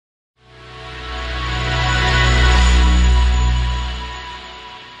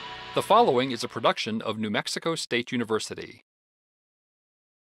The following is a production of New Mexico State University.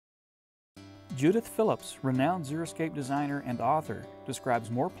 Judith Phillips, renowned Xeriscape designer and author, describes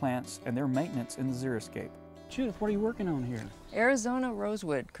more plants and their maintenance in the Xeriscape. Judith, what are you working on here? Arizona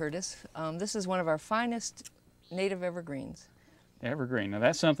rosewood, Curtis. This is one of our finest native evergreens. Evergreen. Now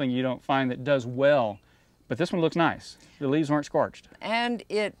that's something you don't find that does well, but this one looks nice. The leaves aren't scorched. And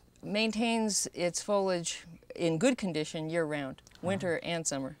it maintains its foliage in good condition year-round, winter and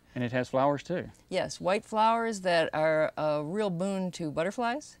summer. And it has flowers too. Yes, white flowers that are a real boon to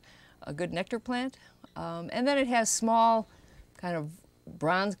butterflies, a good nectar plant. And then it has small, kind of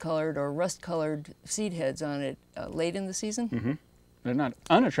bronze-colored or rust-colored seed heads on it late in the season. Mm-hmm. They're not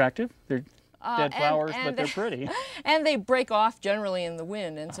unattractive. They're dead flowers, but they're pretty. And they break off generally in the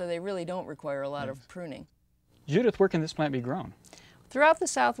wind, and so they really don't require a lot of pruning. Judith, where can this plant be grown? Throughout the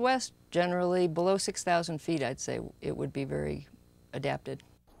Southwest, generally below 6,000 feet, I'd say it would be very adapted.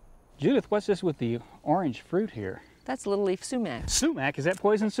 Judith, what's this with the orange fruit here? That's little leaf sumac. Sumac? Is that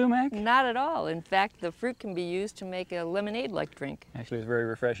poison sumac? Not at all. In fact, the fruit can be used to make a lemonade-like drink. Actually, it's very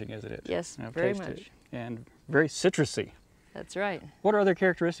refreshing, isn't it? Yes, I've very tasted much. it. And very citrusy. That's right. What are other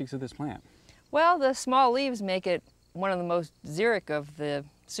characteristics of this plant? Well, the small leaves make it one of the most xeric of the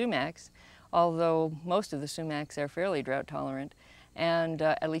sumacs, although most of the sumacs are fairly drought tolerant, and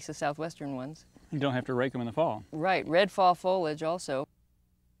at least the southwestern ones. You don't have to rake them in the fall. Right, red fall foliage also.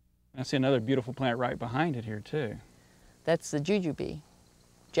 I see another beautiful plant right behind it here too. That's the jujube,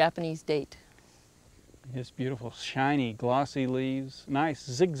 Japanese date. It's beautiful, shiny, glossy leaves, nice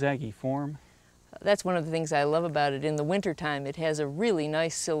zigzaggy form. That's one of the things I love about it. In the wintertime, it has a really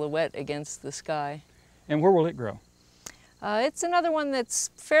nice silhouette against the sky. And where will it grow? It's another one that's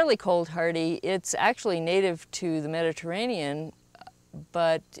fairly cold hardy. It's actually native to the Mediterranean,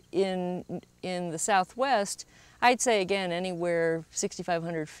 but in the Southwest, I'd say again anywhere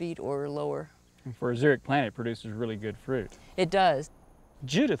 6,500 feet or lower. And for a xeric plant, it produces really good fruit. It does.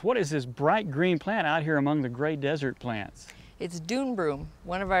 Judith, what is this bright green plant out here among the gray desert plants? It's dune broom,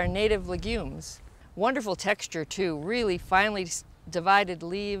 one of our native legumes. Wonderful texture too, really finely divided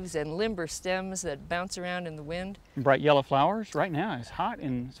leaves and limber stems that bounce around in the wind. And bright yellow flowers. Right now it's hot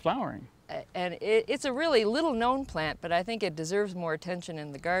and it's flowering. And it's a really little known plant, but I think it deserves more attention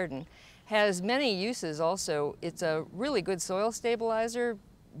in the garden. Has many uses also. It's a really good soil stabilizer.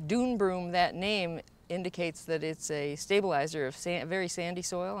 Dune broom, that name indicates that it's a stabilizer of very sandy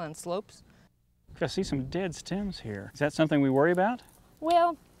soil on slopes. I see some dead stems here. Is that something we worry about?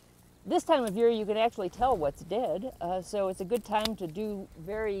 Well, this time of year you can actually tell what's dead, so it's a good time to do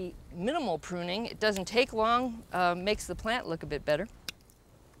very minimal pruning. It doesn't take long, makes the plant look a bit better.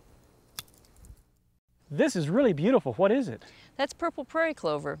 This is really beautiful. What is it? That's purple prairie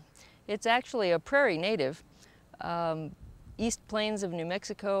clover. It's actually a prairie native, East Plains of New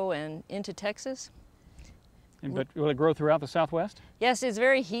Mexico and into Texas. But will it grow throughout the Southwest? Yes, it's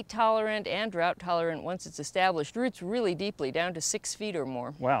very heat tolerant and drought tolerant once it's established. Roots really deeply, down to 6 feet or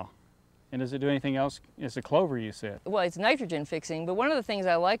more. Wow. And does it do anything else? It's a clover, you said. Well, it's nitrogen fixing, but one of the things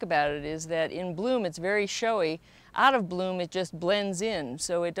I like about it is that in bloom it's very showy. Out of bloom it just blends in,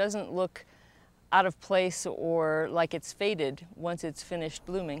 so it doesn't look out of place or like it's faded once it's finished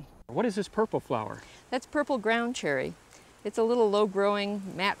blooming. What is this purple flower? That's purple ground cherry. It's a little low-growing,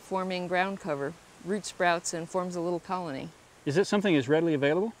 mat-forming ground cover. Root sprouts and forms a little colony. Is it something that's readily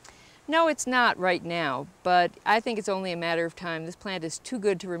available? No, it's not right now, but I think it's only a matter of time. This plant is too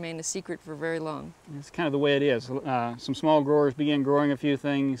good to remain a secret for very long. It's kind of the way it is. Some small growers begin growing a few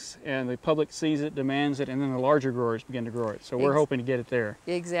things, and the public sees it, demands it, and then the larger growers begin to grow it. So we're hoping to get it there.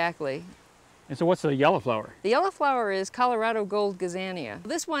 Exactly. And so what's the yellow flower? The yellow flower is Colorado gold gazania.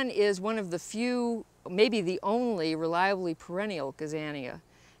 This one is one of the few, maybe the only, reliably perennial gazania.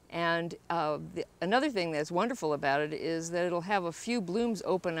 And another thing that's wonderful about it is that it'll have a few blooms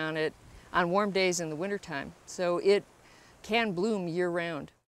open on it on warm days in the wintertime. So it can bloom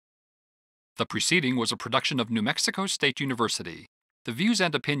year-round. The preceding was a production of New Mexico State University. The views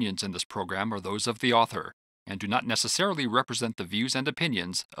and opinions in this program are those of the author and do not necessarily represent the views and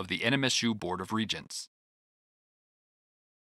opinions of the NMSU Board of Regents.